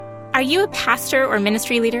Are you a pastor or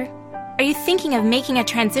ministry leader? Are you thinking of making a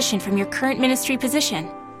transition from your current ministry position?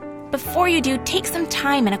 Before you do, take some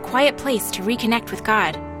time in a quiet place to reconnect with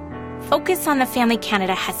God. Focus on the Family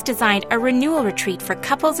Canada has designed a renewal retreat for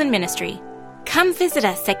couples in ministry. Come visit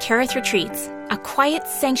us at Kerith Retreats, a quiet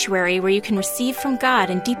sanctuary where you can receive from God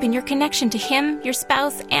and deepen your connection to Him, your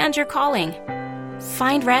spouse, and your calling.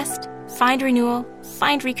 Find rest, find renewal,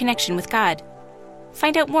 find reconnection with God.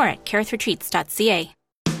 Find out more at kerithretreats.ca.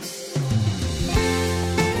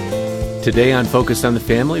 Today on Focus on the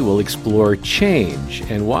Family, we'll explore change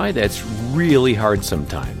and why that's really hard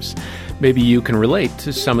sometimes. Maybe you can relate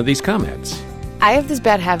to some of these comments. I have this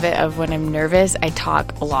bad habit of when I'm nervous, I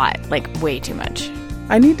talk a lot, like way too much.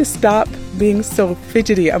 I need to stop being so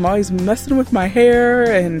fidgety. I'm always messing with my hair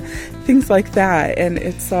and things like that, and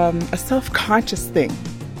it's a self-conscious thing.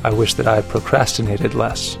 I wish that I procrastinated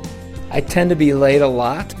less. I tend to be late a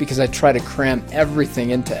lot because I try to cram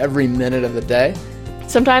everything into every minute of the day.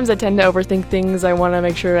 Sometimes I tend to overthink things. I want to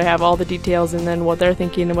make sure I have all the details and then what they're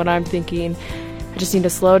thinking and what I'm thinking. I just need to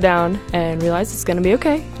slow down and realize it's going to be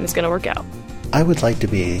okay and it's going to work out. I would like to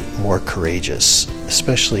be more courageous,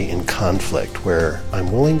 especially in conflict where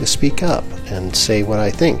I'm willing to speak up and say what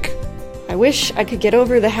I think. I wish I could get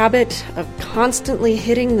over the habit of constantly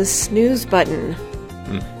hitting the snooze button.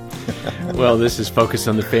 Well, this is Focus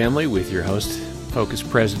on the Family with your host, Focus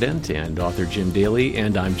President and author Jim Daly,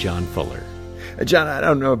 and I'm John Fuller. John, I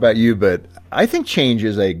don't know about you, but I think change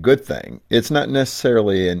is a good thing. It's not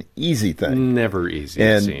necessarily an easy thing. Never easy,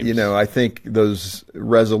 and, it seems. I think those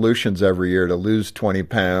resolutions every year to lose 20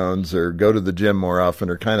 pounds or go to the gym more often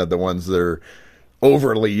are kind of the ones that are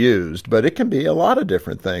overly used. But it can be a lot of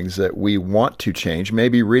different things that we want to change,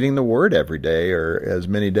 maybe reading the Word every day or as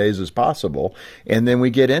many days as possible. And then we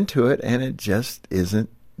get into it, and it just isn't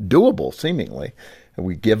doable, seemingly.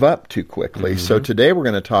 We give up too quickly. So today we're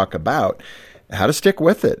going to talk about how to stick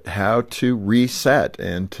with it, how to reset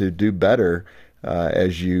and to do better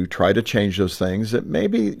as you try to change those things that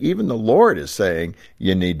maybe even the Lord is saying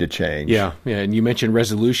you need to change. Yeah. And you mentioned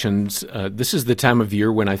resolutions. This is the time of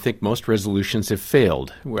year when I think most resolutions have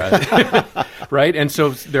failed, right? And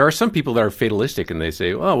so there are some people that are fatalistic and they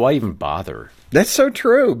say, oh, why even bother? That's so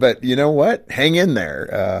true. But you know what? Hang in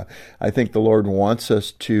there. I think the Lord wants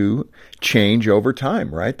us to change over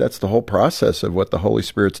time, right? That's the whole process of what the Holy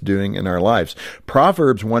Spirit's doing in our lives.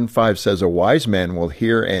 Proverbs 1:5 says, a wise man will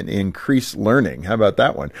hear and increase learning. How about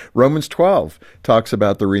that one? Romans 12 talks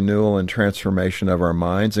about the renewal and transformation of our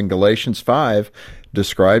minds. And Galatians 5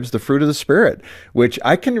 describes the fruit of the Spirit, which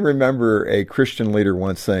I can remember a Christian leader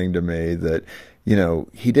once saying to me that,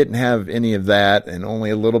 he didn't have any of that and only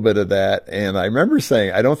a little bit of that. And I remember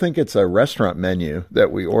saying, I don't think it's a restaurant menu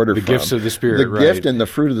that we order from. The gifts of the Spirit, The right. gift and the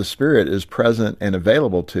fruit of the Spirit is present and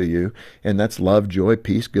available to you. And that's love, joy,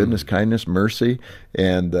 peace, goodness, kindness, mercy.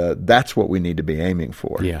 And that's what we need to be aiming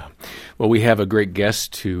for. Yeah. Well, we have a great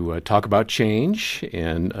guest to talk about change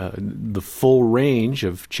and the full range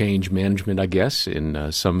of change management, I guess,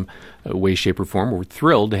 in some way, shape, or form. We're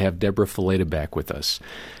thrilled to have Deborah Fileta back with us.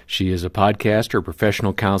 She is a podcaster, a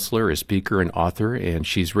professional counselor, a speaker, and author, and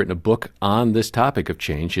she's written a book on this topic of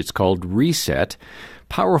change. It's called Reset: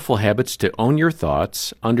 Powerful Habits to Own Your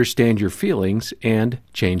Thoughts, Understand Your Feelings, and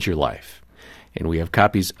Change Your Life. And we have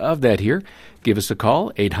copies of that here. Give us a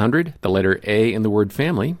call, 800, the letter A in the word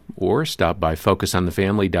family, or stop by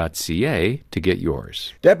focusonthefamily.ca to get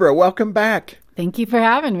yours. Deborah, welcome back. Thank you for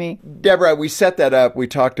having me. Deborah, we set that up. We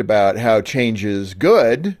talked about how change is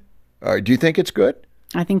good. Do you think it's good?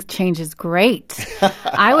 I think change is great.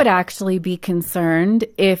 I would actually be concerned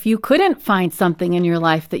if you couldn't find something in your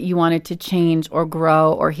life that you wanted to change or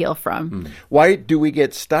grow or heal from. Why do we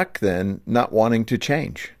get stuck then not wanting to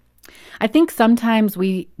change? I think sometimes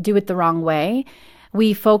we do it the wrong way.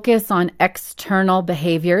 We focus on external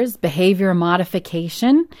behaviors, behavior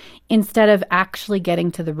modification, instead of actually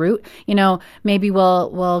getting to the root. Maybe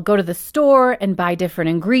we'll go to the store and buy different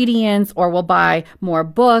ingredients, or we'll buy more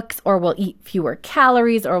books, or we'll eat fewer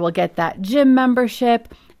calories, or we'll get that gym membership.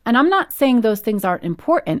 And I'm not saying those things aren't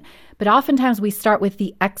important, but oftentimes we start with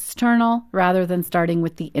the external rather than starting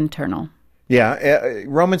with the internal. Yeah,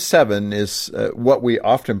 Romans 7 is what we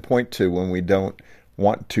often point to when we don't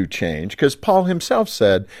want to change, because Paul himself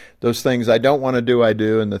said, those things I don't want to do, I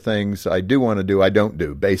do, and the things I do want to do, I don't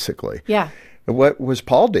do, basically. Yeah. What was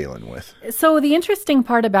Paul dealing with? So the interesting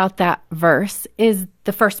part about that verse is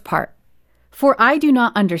the first part. For I do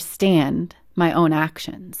not understand my own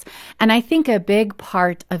actions. And I think a big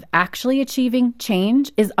part of actually achieving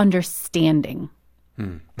change is understanding.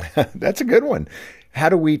 That's a good one. How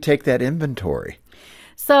do we take that inventory?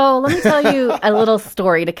 So let me tell you a little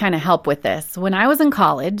story to kind of help with this. When I was in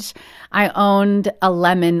college, I owned a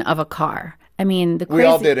lemon of a car. I mean, we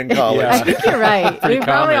all did in college. I think you're right. We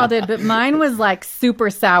probably all did, but mine was like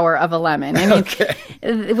super sour of a lemon. I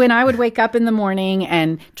mean, when I would wake up in the morning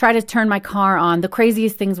and try to turn my car on, the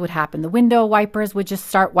craziest things would happen. The window wipers would just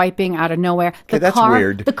start wiping out of nowhere. That's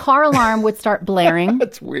weird. The car alarm would start blaring.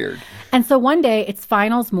 That's weird. And so one day, it's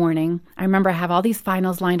finals morning. I remember I have all these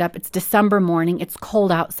finals lined up. It's December morning. It's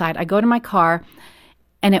cold outside. I go to my car,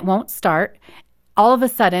 and it won't start. All of a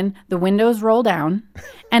sudden, the windows roll down,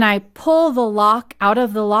 and I pull the lock out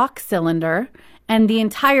of the lock cylinder, and the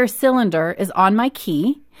entire cylinder is on my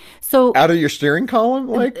key. So out of your steering column,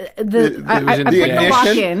 like I put the lock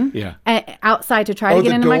in outside to try to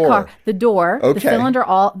get into my car. The door, the cylinder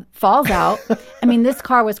all falls out. I mean, this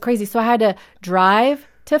car was crazy. So I had to drive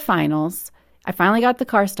to finals. I finally got the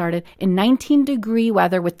car started in 19-degree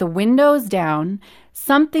weather with the windows down.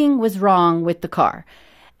 Something was wrong with the car.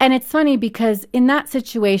 And it's funny because in that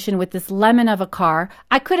situation with this lemon of a car,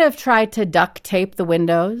 I could have tried to duct tape the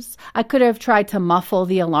windows. I could have tried to muffle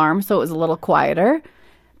the alarm so it was a little quieter.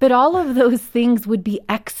 But all of those things would be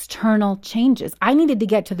external changes. I needed to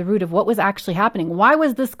get to the root of what was actually happening. Why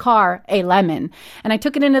was this car a lemon? And I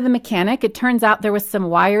took it into the mechanic. It turns out there was some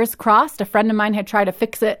wires crossed. A friend of mine had tried to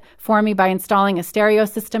fix it for me by installing a stereo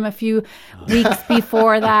system a few weeks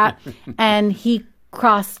before that. And he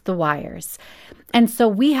crossed the wires. And so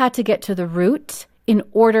we had to get to the root in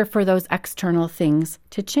order for those external things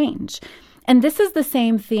to change. And this is the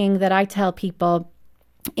same thing that I tell people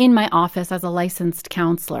in my office as a licensed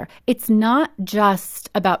counselor. It's not just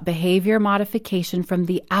about behavior modification from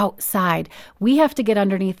the outside. We have to get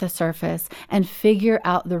underneath the surface and figure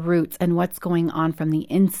out the roots and what's going on from the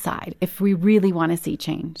inside if we really want to see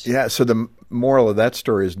change. Yeah, so the moral of that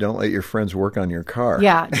story is don't let your friends work on your car.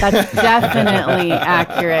 Yeah, that's definitely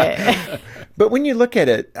accurate. But when you look at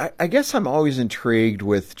it, I guess I'm always intrigued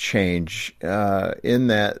with change in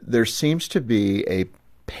that there seems to be a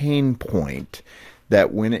pain point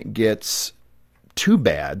that when it gets too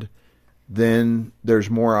bad, then there's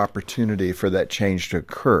more opportunity for that change to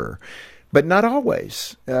occur. But not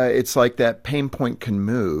always. It's like that pain point can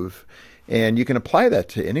move. And you can apply that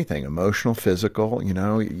to anything, emotional, physical. You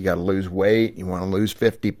know, you got to lose weight. You want to lose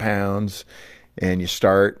 50 pounds. And you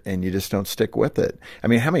start and you just don't stick with it. I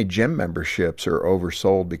mean, how many gym memberships are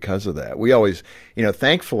oversold because of that? We always,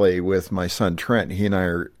 thankfully with my son Trent, he and I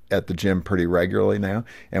are at the gym pretty regularly now.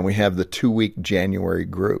 And we have the 2-week January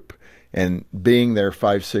group. And being there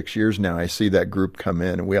 5-6 years now, I see that group come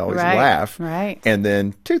in and we always laugh. Right. And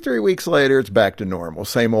then 2-3 weeks later, it's back to normal.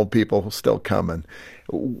 Same old people still coming.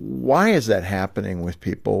 Why is that happening with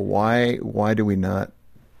people? Why do we not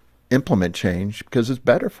implement change? Because it's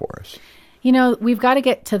better for us. We've got to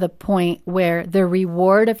get to the point where the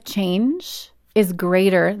reward of change is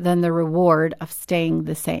greater than the reward of staying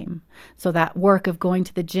the same. So that work of going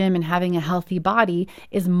to the gym and having a healthy body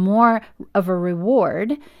is more of a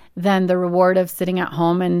reward than the reward of sitting at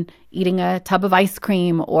home and eating a tub of ice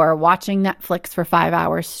cream or watching Netflix for 5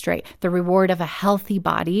 hours straight. The reward of a healthy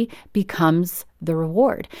body becomes the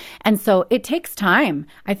reward. And so it takes time,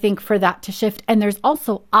 I think, for that to shift. And there's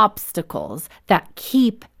also obstacles that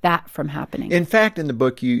keep that from happening. In fact, in the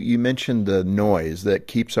book, you mentioned the noise that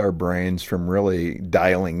keeps our brains from really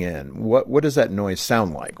dialing in. What does that noise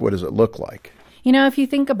sound like? What does it look like? If you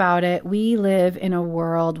think about it, we live in a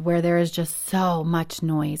world where there is just so much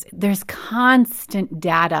noise. There's constant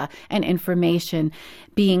data and information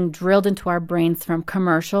being drilled into our brains from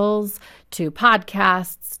commercials to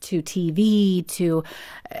podcasts to TV to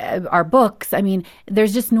our books. I mean,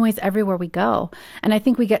 there's just noise everywhere we go. And I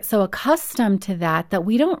think we get so accustomed to that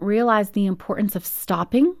we don't realize the importance of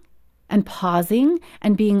stopping and pausing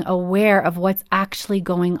and being aware of what's actually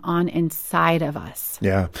going on inside of us.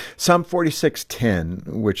 Yeah. Psalm 46:10,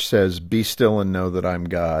 which says, "Be still and know that I'm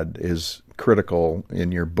God," is critical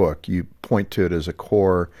in your book. You point to it as a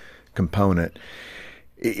core component.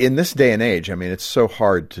 In this day and age, I mean, it's so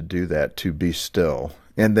hard to do that, to be still,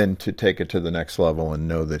 and then to take it to the next level and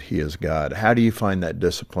know that He is God. How do you find that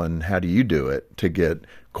discipline? How do you do it to get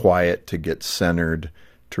quiet, to get centered,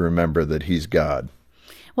 to remember that He's God?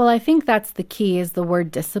 Well, I think that's the key, is the word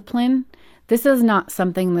discipline. This is not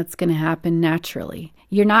something that's going to happen naturally.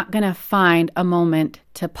 You're not going to find a moment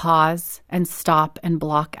to pause and stop and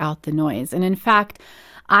block out the noise. And in fact,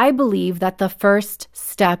 I believe that the first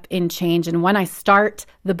step in change, and one I start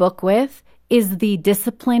the book with, is the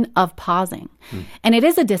discipline of pausing. And it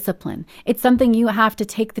is a discipline. It's something you have to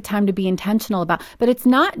take the time to be intentional about. But it's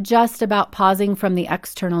not just about pausing from the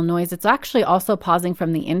external noise. It's actually also pausing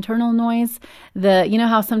from the internal noise. You know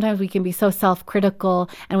how sometimes we can be so self-critical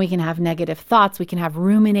and we can have negative thoughts. We can have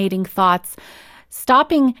ruminating thoughts.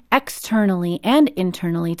 Stopping externally and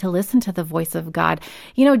internally to listen to the voice of God.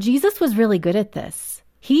 You know, Jesus was really good at this.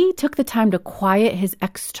 He took the time to quiet his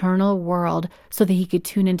external world so that he could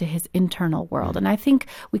tune into his internal world. And I think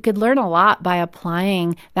we could learn a lot by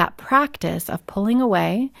applying that practice of pulling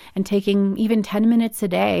away and taking even 10 minutes a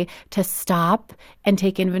day to stop and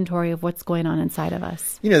take inventory of what's going on inside of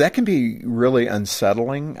us. You know, that can be really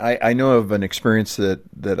unsettling. I know of an experience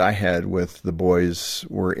that I had with the boys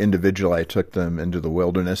where individually I took them into the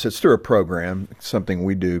wilderness. It's through a program, something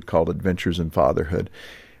we do called Adventures in Fatherhood.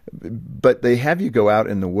 But they have you go out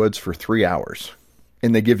in the woods for 3 hours,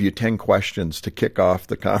 and they give you 10 questions to kick off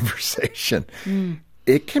the conversation.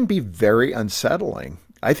 It can be very unsettling.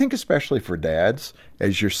 I think especially for dads,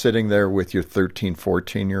 as you're sitting there with your 13,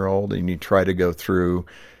 14-year-old, and you try to go through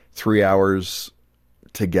 3 hours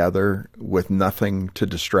together with nothing to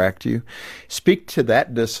distract you. Speak to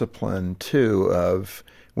that discipline, too, of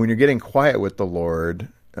when you're getting quiet with the Lord,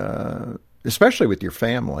 especially with your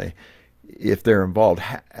family, if they're involved,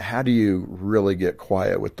 how do you really get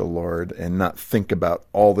quiet with the Lord and not think about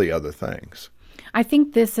all the other things? I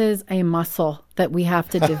think this is a muscle that we have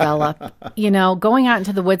to develop. You know, going out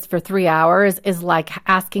into the woods for 3 hours is like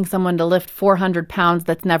asking someone to lift 400 pounds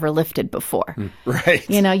that's never lifted before. Right.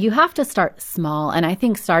 You know, you have to start small. And I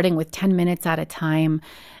think starting with 10 minutes at a time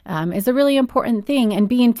is a really important thing. And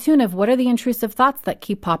be in tune of what are the intrusive thoughts that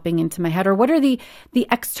keep popping into my head, or what are the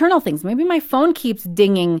external things. Maybe my phone keeps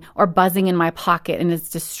dinging or buzzing in my pocket and it's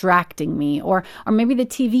distracting me, or maybe the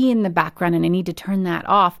TV in the background and I need to turn that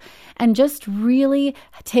off. And just really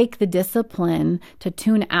take the discipline to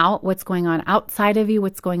tune out what's going on outside of you,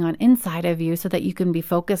 what's going on inside of you, so that you can be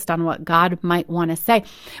focused on what God might want to say.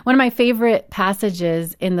 One of my favorite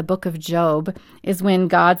passages in the book of Job is when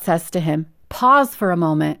God says to him, pause for a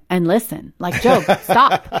moment and listen. Like, Job,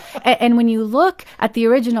 stop. And when you look at the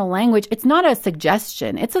original language, it's not a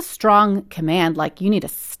suggestion. It's a strong command, like you need to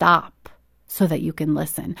stop so that you can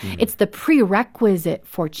listen. It's the prerequisite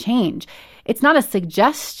for change. It's not a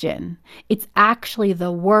suggestion. It's actually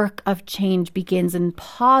the work of change begins in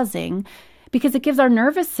pausing, because it gives our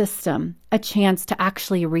nervous system a chance to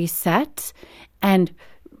actually reset and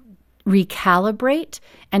recalibrate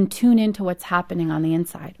and tune into what's happening on the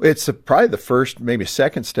inside. It's probably the first, maybe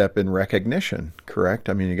second step in recognition, correct?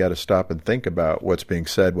 I mean, you got to stop and think about what's being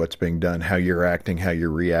said, what's being done, how you're acting, how you're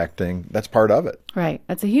reacting. That's part of it. Right.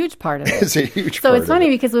 That's a huge part of it. It's a huge part So it's of funny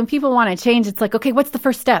it. because when people want to change, it's like, okay, what's the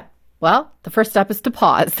first step? Well, the first step is to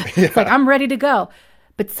pause. It's like, I'm ready to go.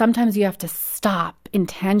 But sometimes you have to stop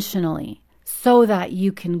intentionally so that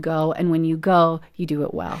you can go. And when you go, you do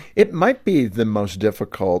it well. It might be the most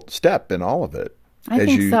difficult step in all of it. I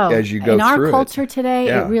think so. As you go in through our it. culture today,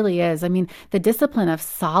 Yeah. it really is. I mean, the discipline of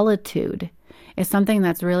solitude is something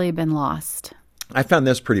that's really been lost. I found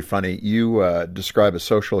this pretty funny. You describe a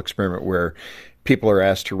social experiment where people are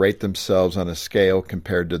asked to rate themselves on a scale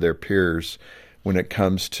compared to their peers when it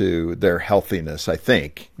comes to their healthiness, I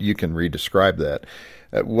think. You can re-describe that.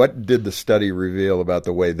 What did the study reveal about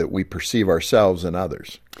the way that we perceive ourselves and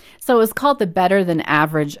others? So it was called the better than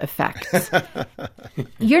average effect.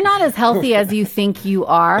 You're not as healthy as you think you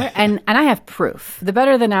are. And I have proof. The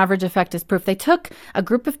better than average effect is proof. They took a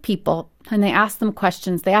group of people and they asked them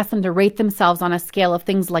questions. They asked them to rate themselves on a scale of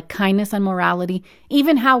things like kindness and morality,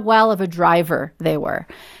 even how well of a driver they were.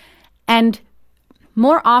 And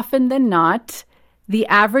more often than not, the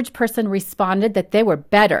average person responded that they were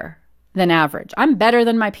better than average. I'm better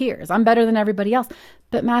than my peers. I'm better than everybody else.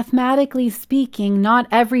 But mathematically speaking, not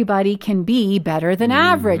everybody can be better than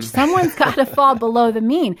average. Someone's got to fall below the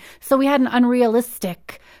mean. So we had an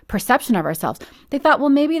unrealistic perception of ourselves. They thought, well,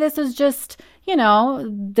 maybe this is just,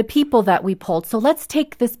 the people that we polled. So let's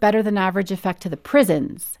take this better than average effect to the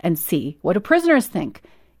prisons and see, what do prisoners think?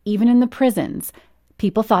 Even in the prisons,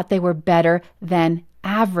 people thought they were better than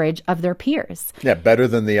average of their peers. Yeah, better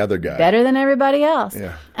than the other guy. Better than everybody else.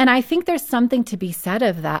 Yeah. And I think there's something to be said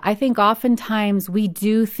of that. I think oftentimes we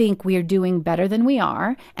do think we are doing better than we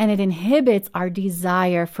are, and it inhibits our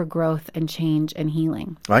desire for growth and change and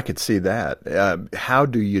healing. I could see that. How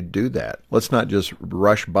do you do that? Let's not just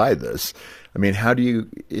rush by this. I mean, how do you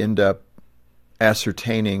end up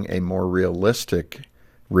ascertaining a more realistic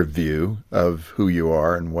review of who you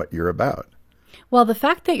are and what you're about? Well, the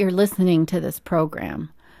fact that you're listening to this program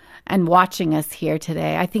and watching us here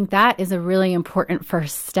today, I think that is a really important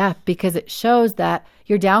first step, because it shows that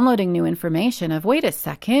you're downloading new information of, wait a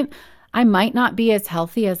second, I might not be as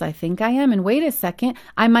healthy as I think I am. And wait a second,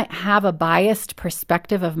 I might have a biased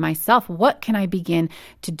perspective of myself. What can I begin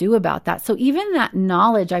to do about that? So even that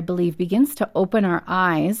knowledge, I believe, begins to open our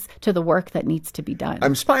eyes to the work that needs to be done.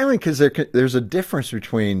 I'm smiling because there's a difference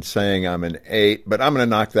between saying I'm an 8, but I'm going to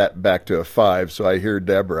knock that back to a 5. So I hear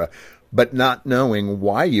Deborah, but not knowing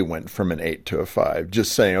why you went from an 8 to a 5.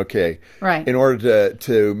 Just saying, okay, right, in order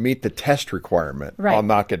to meet the test requirement, right, I'll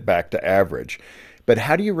knock it back to average. But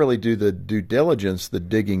how do you really do the due diligence, the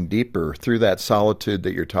digging deeper through that solitude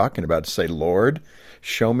that you're talking about, to say, Lord,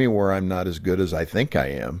 show me where I'm not as good as I think I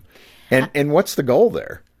am? And what's the goal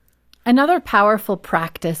there? Another powerful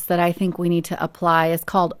practice that I think we need to apply is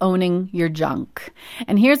called owning your junk.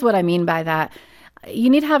 And here's what I mean by that.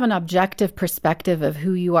 You need to have an objective perspective of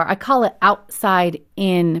who you are. I call it outside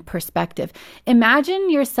in perspective.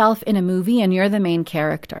 Imagine yourself in a movie and you're the main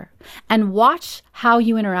character, and watch how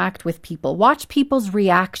you interact with people. Watch people's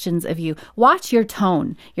reactions of you. Watch your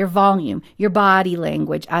tone, your volume, your body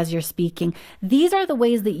language as you're speaking. These are the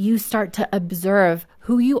ways that you start to observe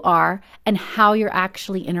who you are and how you're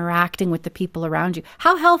actually interacting with the people around you.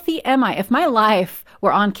 How healthy am I? If my life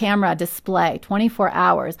were on camera display 24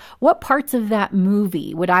 hours, what parts of that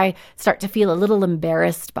movie would I start to feel a little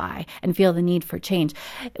embarrassed by and feel the need for change?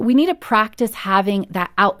 We need to practice having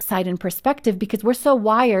that outside in perspective, because we're so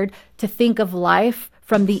wired to think of life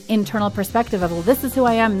from the internal perspective of, well, this is who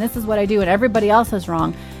I am and this is what I do and everybody else is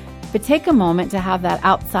wrong. But take a moment to have that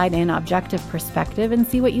outside in objective perspective and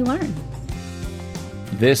see what you learn.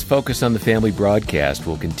 This Focus on the Family broadcast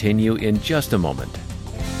will continue in just a moment.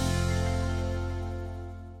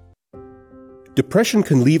 Depression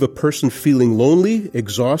can leave a person feeling lonely,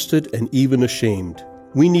 exhausted, and even ashamed.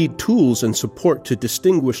 We need tools and support to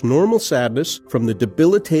distinguish normal sadness from the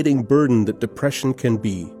debilitating burden that depression can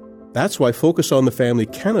be. That's why Focus on the Family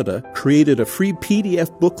Canada created a free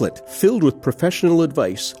PDF booklet filled with professional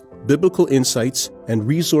advice, biblical insights, and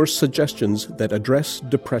resource suggestions that address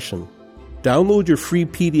depression. Download your free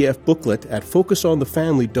PDF booklet at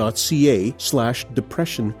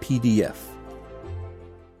focusonthefamily.ca/depressionpdf.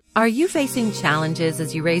 Are you facing challenges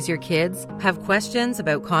as you raise your kids? Have questions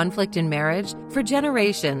about conflict in marriage? For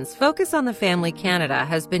generations, Focus on the Family Canada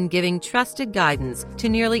has been giving trusted guidance to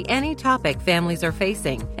nearly any topic families are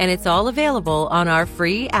facing, and it's all available on our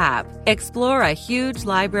free app. Explore a huge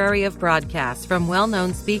library of broadcasts from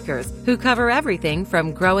well-known speakers who cover everything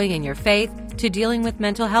from growing in your faith to dealing with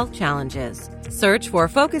mental health challenges. Search for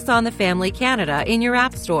Focus on the Family Canada in your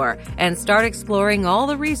app store and start exploring all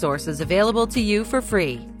the resources available to you for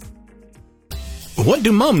free. What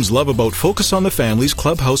do mums love about Focus on the Family's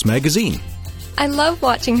Clubhouse magazine? I love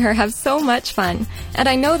watching her have so much fun, and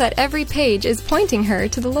I know that every page is pointing her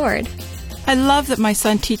to the Lord. I love that my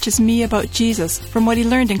son teaches me about Jesus from what he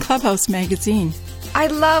learned in Clubhouse magazine. I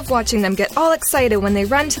love watching them get all excited when they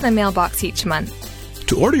run to the mailbox each month.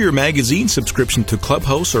 To order your magazine subscription to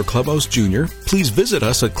Clubhouse or Clubhouse Junior, please visit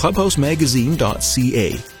us at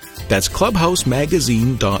clubhousemagazine.ca. That's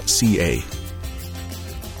clubhousemagazine.ca.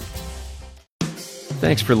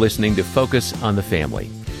 Thanks for listening to Focus on the Family.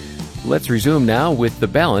 Let's resume now with the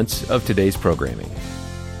balance of today's programming.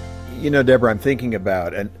 You know, Deborah, I'm thinking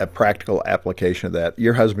about a practical application of that.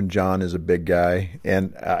 Your husband, John, is a big guy,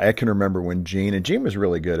 and I can remember when Gene was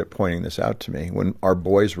really good at pointing this out to me, when our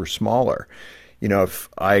boys were smaller. You know, if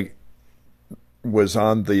I was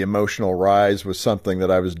on the emotional rise with something that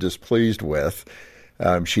I was displeased with,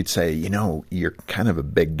 she'd say, you know, you're kind of a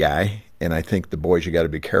big guy, and I think the boys, you got to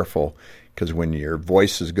be careful, because when your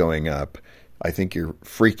voice is going up, I think you're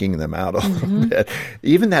freaking them out a little bit.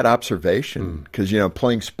 Even that observation, because, you know,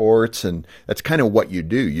 playing sports, and that's kind of what you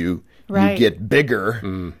do. You get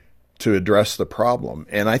bigger to address the problem.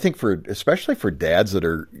 And I think especially for dads that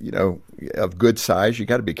are, you know, of good size, you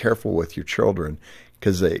got to be careful with your children,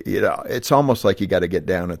 because it's almost like you got to get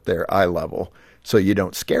down at their eye level so you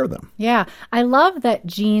don't scare them. Yeah. I love that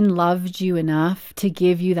Gene loved you enough to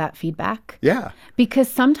give you that feedback. Yeah. Because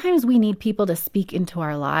sometimes we need people to speak into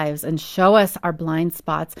our lives and show us our blind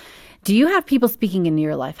spots. Do you have people speaking into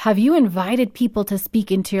your life? Have you invited people to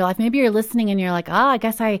speak into your life? Maybe you're listening and you're like, I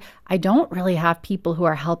guess I don't really have people who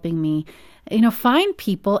are helping me Find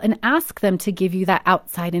people and ask them to give you that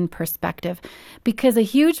outside-in perspective, because a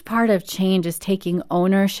huge part of change is taking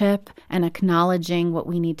ownership and acknowledging what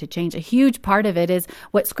we need to change. A huge part of it is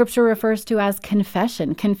what Scripture refers to as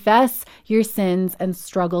confession. Confess your sins and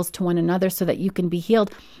struggles to one another so that you can be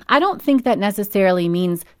healed. I don't think that necessarily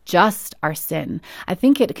means just our sin. I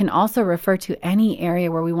think it can also refer to any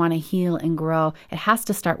area where we want to heal and grow. It has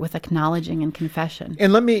to start with acknowledging and confession.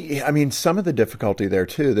 And some of the difficulty there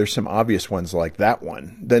too, there's some obvious ones like that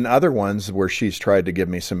one. Then other ones where she's tried to give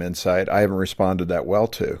me some insight, I haven't responded that well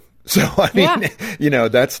to. So,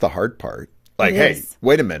 that's the hard part. Like, hey,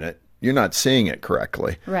 wait a minute. You're not seeing it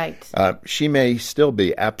correctly. Right. She may still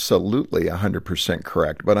be absolutely 100%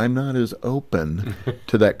 correct, but I'm not as open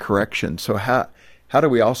to that correction. So how do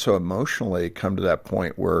we also emotionally come to that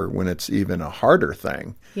point where when it's even a harder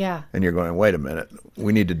thing, and you're going, wait a minute,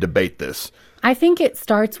 we need to debate this? I think it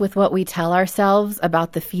starts with what we tell ourselves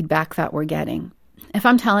about the feedback that we're getting. If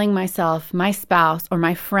I'm telling myself my spouse or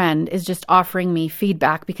my friend is just offering me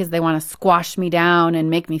feedback because they want to squash me down and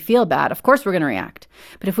make me feel bad, of course we're going to react.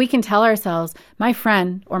 But if we can tell ourselves my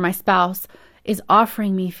friend or my spouse is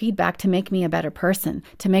offering me feedback to make me a better person,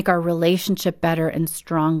 to make our relationship better and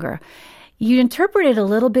stronger, you interpret it a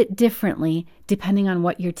little bit differently depending on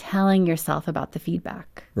what you're telling yourself about the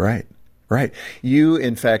feedback. Right. You,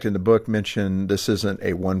 in fact, in the book mentioned this isn't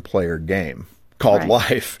a one-player game called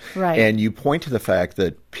life. Right. And you point to the fact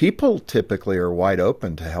that people typically are wide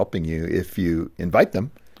open to helping you if you invite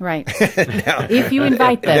them. Right. Now, if you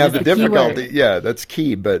invite them. Now, the difficulty, that's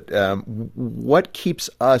key. But what keeps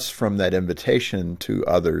us from that invitation to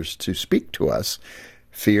others to speak to us?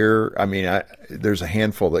 Fear. There's a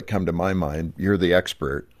handful that come to my mind. You're the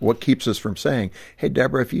expert. What keeps us from saying, hey,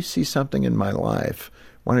 Deborah, if you see something in my life,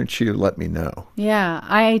 why don't you let me know? Yeah,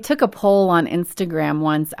 I took a poll on Instagram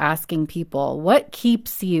once asking people, what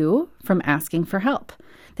keeps you from asking for help?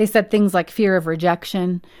 They said things like fear of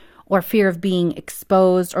rejection or fear of being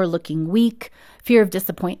exposed or looking weak, fear of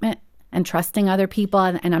disappointment and trusting other people,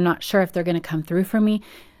 and I'm not sure if they're going to come through for me.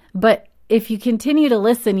 But if you continue to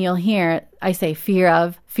listen, you'll hear I say fear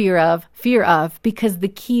of, because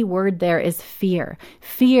the key word there is fear.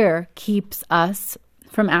 Fear keeps us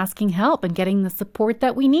from asking help and getting the support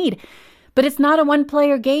that we need. But it's not a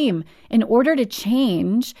one-player game. In order to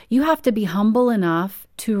change, you have to be humble enough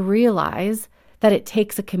to realize that it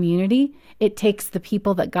takes a community. It takes the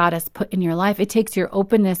people that God has put in your life. It takes your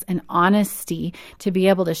openness and honesty to be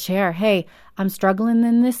able to share, hey, I'm struggling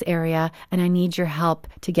in this area and I need your help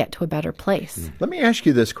to get to a better place. Let me ask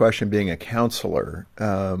you this question, being a counselor.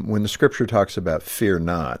 When the Scripture talks about fear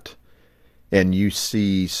not, and you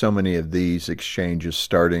see so many of these exchanges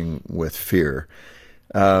starting with fear,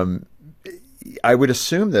 I would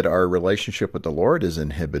assume that our relationship with the Lord is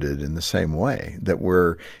inhibited in the same way, that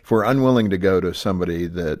if we're unwilling to go to somebody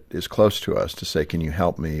that is close to us to say, can you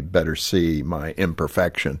help me better see my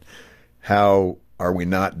imperfection? How are we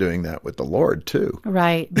not doing that with the Lord too?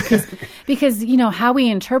 Right. Because how we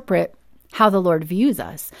interpret how the Lord views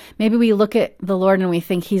us. Maybe we look at the Lord and we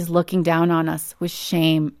think he's looking down on us with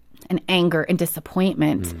shame and anger and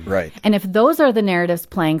disappointment. Right. And if those are the narratives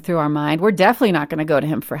playing through our mind, we're definitely not going to go to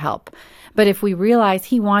him for help. But if we realize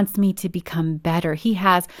he wants me to become better, he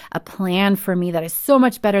has a plan for me that is so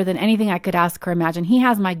much better than anything I could ask or imagine. He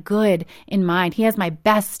has my good in mind. He has my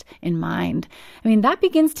best in mind. That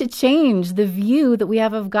begins to change the view that we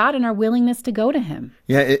have of God and our willingness to go to him.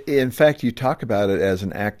 Yeah, in fact, you talk about it as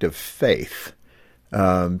an act of faith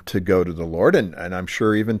to go to the Lord, and I'm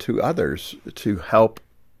sure even to others to help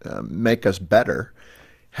make us better.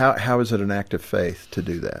 How is it an act of faith to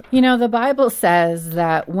do that? The Bible says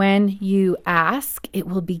that when you ask, it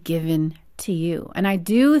will be given to you. And I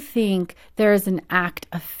do think there is an act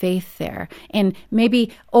of faith there. And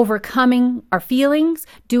maybe overcoming our feelings,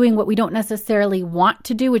 doing what we don't necessarily want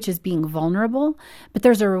to do, which is being vulnerable. But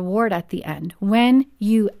there's a reward at the end. When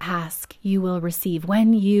you ask, you will receive.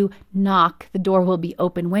 When you knock, the door will be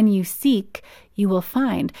open. When you seek, you will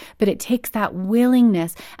find. But it takes that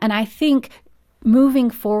willingness. And I think moving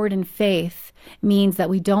forward in faith means that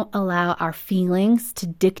we don't allow our feelings to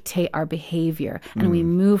dictate our behavior, and we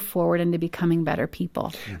move forward into becoming better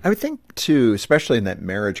people. I would think, too, especially in that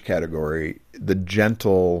marriage category, the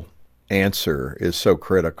gentle answer is so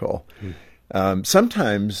critical.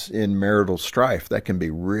 Sometimes in marital strife, that can be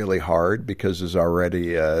really hard because there's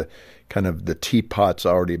already kind of the teapot's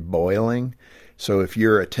already boiling. So if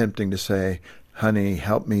you're attempting to say, honey,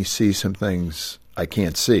 help me see some things I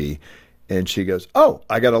can't see, and she goes, oh,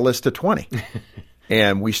 I got a list of 20.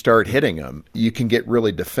 And we start hitting them. You can get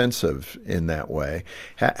really defensive in that way.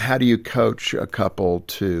 How do you coach a couple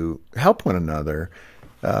to help one another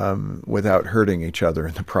without hurting each other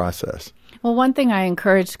in the process. Well, one thing I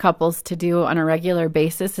encourage couples to do on a regular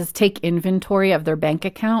basis is take inventory of their bank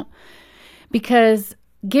account, because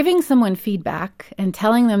giving someone feedback and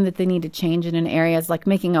telling them that they need to change it in areas like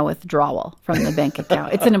making a withdrawal from the bank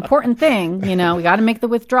account. It's an important thing. We got to make the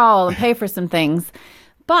withdrawal and pay for some things.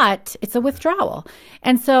 But it's a withdrawal.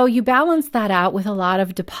 And so you balance that out with a lot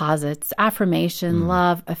of deposits, affirmation,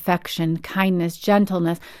 love, affection, kindness,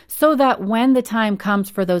 gentleness, so that when the time comes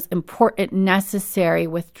for those important, necessary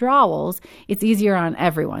withdrawals, it's easier on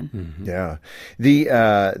everyone. Mm-hmm. Yeah.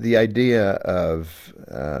 The idea of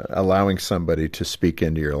allowing somebody to speak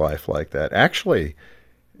into your life like that actually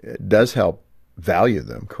does help value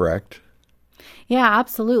them, correct? Yeah,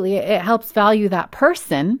 absolutely. It helps value that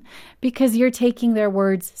person because you're taking their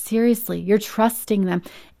words seriously. You're trusting them.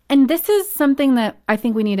 And this is something that I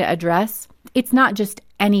think we need to address. It's not just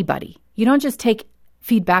anybody. You don't just take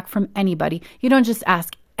feedback from anybody. You don't just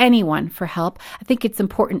ask anyone for help. I think it's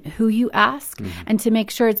important who you ask and to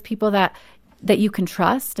make sure it's people that you can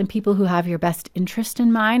trust and people who have your best interest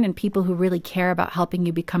in mind and people who really care about helping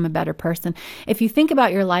you become a better person. If you think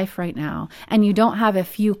about your life right now and you don't have a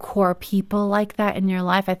few core people like that in your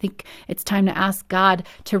life, I think it's time to ask God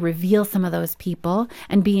to reveal some of those people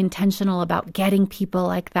and be intentional about getting people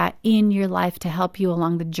like that in your life to help you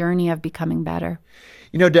along the journey of becoming better.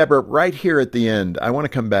 Deborah, right here at the end, I want to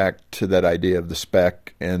come back to that idea of the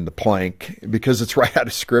speck and the plank because it's right out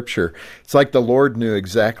of Scripture. It's like the Lord knew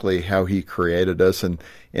exactly how He created us and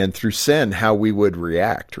through sin, how we would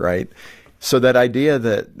react, right? So that idea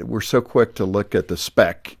that we're so quick to look at the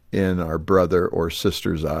speck in our brother or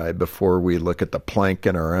sister's eye before we look at the plank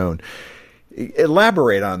in our own.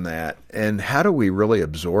 Elaborate on that, and how do we really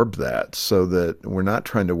absorb that so that we're not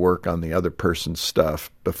trying to work on the other person's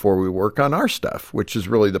stuff before we work on our stuff, which is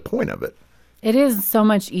really the point of it. It is so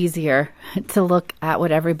much easier to look at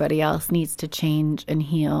what everybody else needs to change and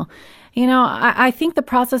heal. I think the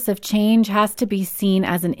process of change has to be seen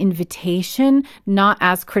as an invitation, not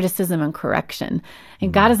as criticism and correction.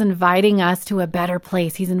 And God is inviting us to a better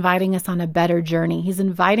place. He's inviting us on a better journey. He's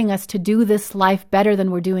inviting us to do this life better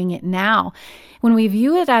than we're doing it now. When we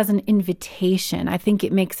view it as an invitation, I think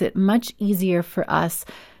it makes it much easier for us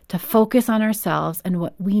to focus on ourselves and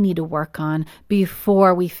what we need to work on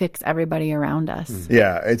before we fix everybody around us.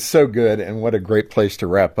 Yeah, it's so good, and what a great place to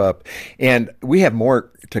wrap up. And we have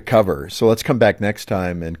more to cover, so let's come back next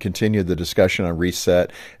time and continue the discussion on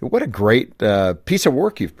Reset. What a great piece of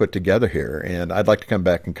work you've put together here, and I'd like to come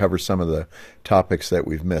back and cover some of the topics that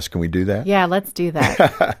we've missed. Can we do that? Yeah, let's do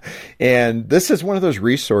that. And this is one of those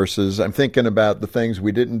resources. I'm thinking about the things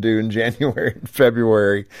we didn't do in January and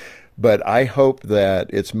February, but I hope that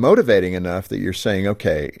it's motivating enough that you're saying,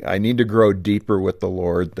 okay, I need to grow deeper with the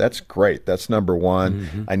Lord. That's great. That's number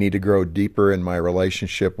one. I need to grow deeper in my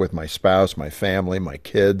relationship with my spouse, my family, my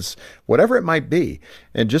kids, whatever it might be.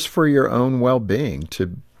 And just for your own well-being,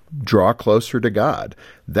 to draw closer to God.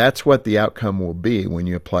 That's what the outcome will be when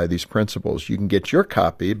you apply these principles. You can get your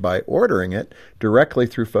copy by ordering it directly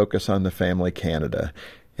through Focus on the Family Canada.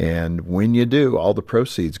 And when you do, all the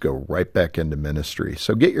proceeds go right back into ministry.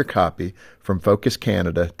 So get your copy from Focus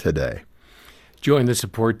Canada today. Join the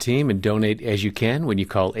support team and donate as you can when you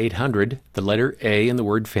call 800, the letter A in the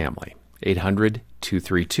word family,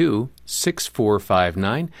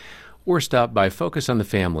 800-232-6459, or stop by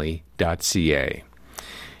focusonthefamily.ca.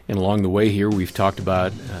 And along the way here, we've talked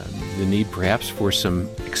about the need perhaps for some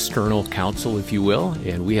external counsel, if you will,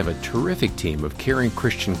 and we have a terrific team of caring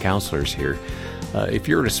Christian counselors here. If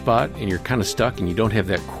you're at a spot and you're kind of stuck and you don't have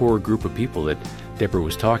that core group of people that Deborah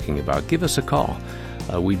was talking about, give us a call.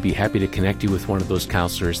 We'd be happy to connect you with one of those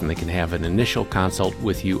counselors, and they can have an initial consult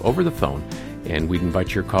with you over the phone. And we'd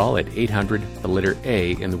invite your call at 800, the letter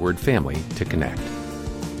A in the word family, to connect.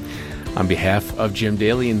 On behalf of Jim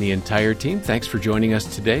Daly and the entire team, thanks for joining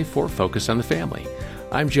us today for Focus on the Family.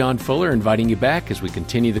 I'm John Fuller, inviting you back as we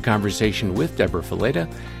continue the conversation with Deborah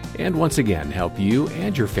Fileta, and once again help you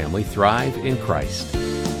and your family thrive in Christ.